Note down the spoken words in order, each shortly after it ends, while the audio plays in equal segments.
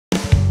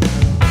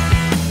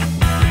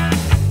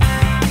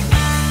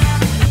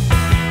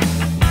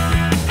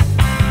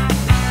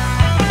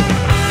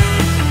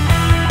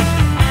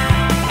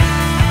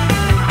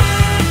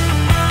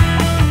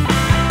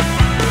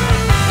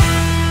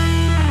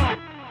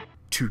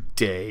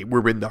Today,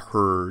 we're in the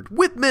herd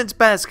with men's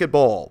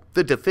basketball.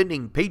 The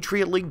defending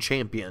Patriot League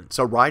champions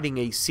are riding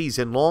a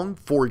season-long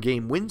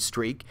 4-game win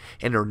streak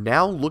and are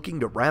now looking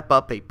to wrap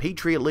up a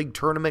Patriot League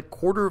tournament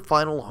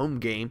quarterfinal home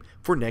game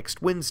for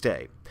next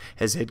Wednesday.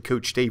 As head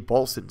coach Dave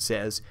Paulson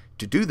says,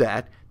 to do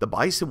that, the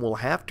Bison will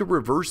have to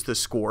reverse the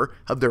score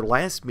of their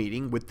last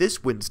meeting with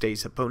this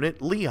Wednesday's opponent,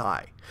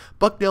 Lehigh.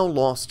 Bucknell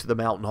lost to the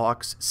Mountain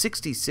Hawks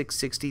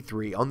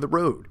 66-63 on the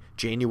road,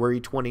 January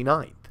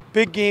 29th.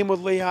 Big game with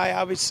Lehigh.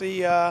 Obviously,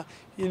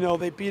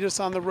 they beat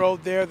us on the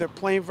road there. They're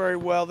playing very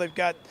well. They've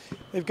got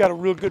a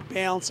real good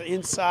balance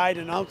inside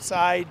and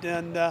outside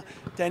and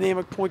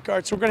dynamic point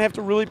guard. So we're going to have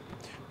to really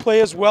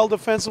play as well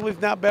defensively, if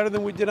not better,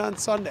 than we did on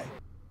Sunday.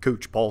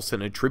 Coach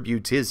Paulson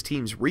attributes his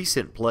team's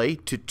recent play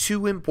to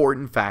two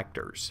important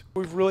factors.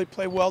 We've really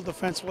played well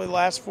defensively the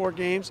last 4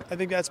 games. I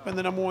think that's been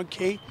the number one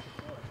key.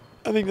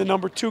 I think the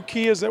number 2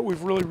 key is that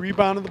we've really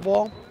rebounded the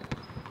ball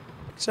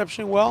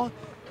exceptionally well.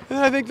 And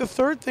then I think the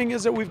third thing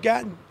is that we've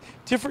gotten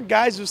different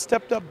guys who've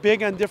stepped up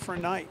big on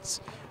different nights.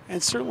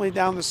 And certainly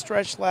down the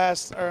stretch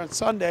on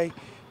Sunday,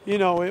 it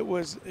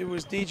was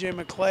DJ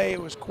McClay,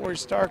 it was Corey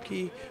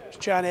Starkey, it was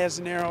John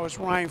Azanero, it was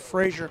Ryan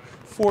Frazier,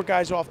 4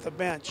 guys off the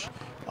bench.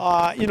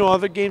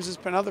 Other games it's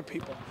been other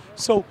people.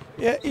 So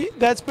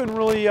that's been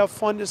really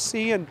fun to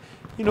see. And,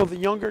 the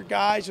younger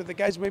guys or the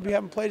guys who maybe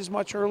haven't played as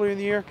much earlier in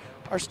the year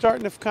are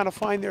starting to kind of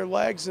find their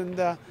legs, and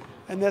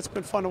that's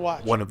been fun to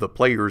watch. One of the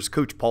players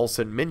Coach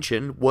Paulson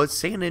mentioned was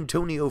San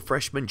Antonio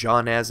freshman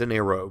John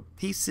Azanero.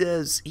 He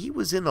says he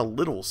was in a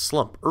little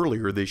slump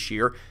earlier this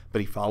year,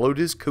 but he followed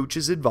his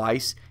coach's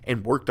advice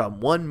and worked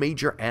on one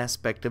major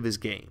aspect of his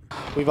game.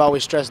 We've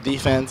always stressed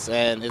defense,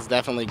 and it's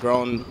definitely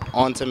grown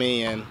onto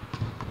me, and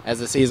as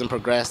the season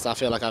progressed, I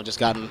feel like I've just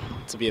gotten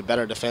to be a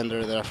better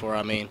defender.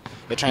 Therefore,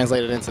 it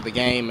translated into the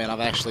game, and I've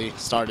actually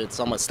started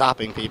somewhat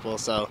stopping people,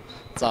 so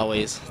it's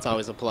always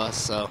a plus.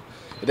 So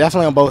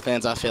definitely on both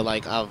ends, I feel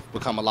like I've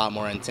become a lot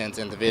more intense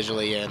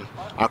individually, and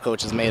our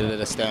coach has made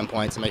it a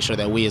standpoint to make sure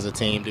that we as a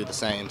team do the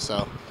same.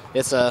 So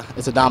it's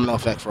a domino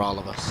effect for all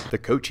of us. The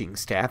coaching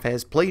staff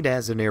has played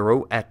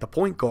Azanero at the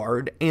point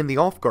guard and the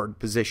off guard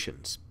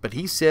positions, but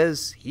he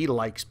says he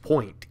likes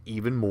point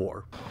even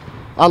more.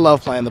 I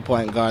love playing the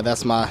point guard.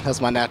 That's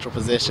my natural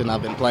position.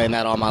 I've been playing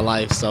that all my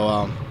life.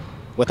 So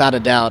without a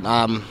doubt,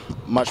 I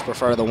much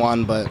prefer the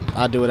one, but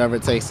I do whatever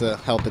it takes to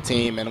help the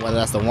team, and whether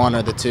that's the 1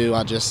 or the 2,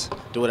 I just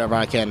do whatever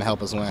I can to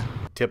help us win.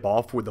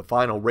 Tip-off for the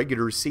final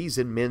regular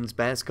season men's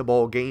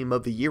basketball game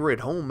of the year at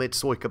home at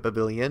Soika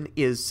Pavilion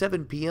is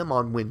 7 p.m.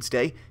 on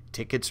Wednesday.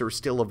 Tickets are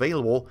still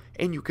available,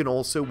 and you can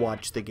also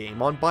watch the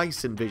game on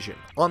Bison Vision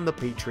on the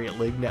Patriot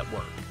League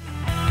Network.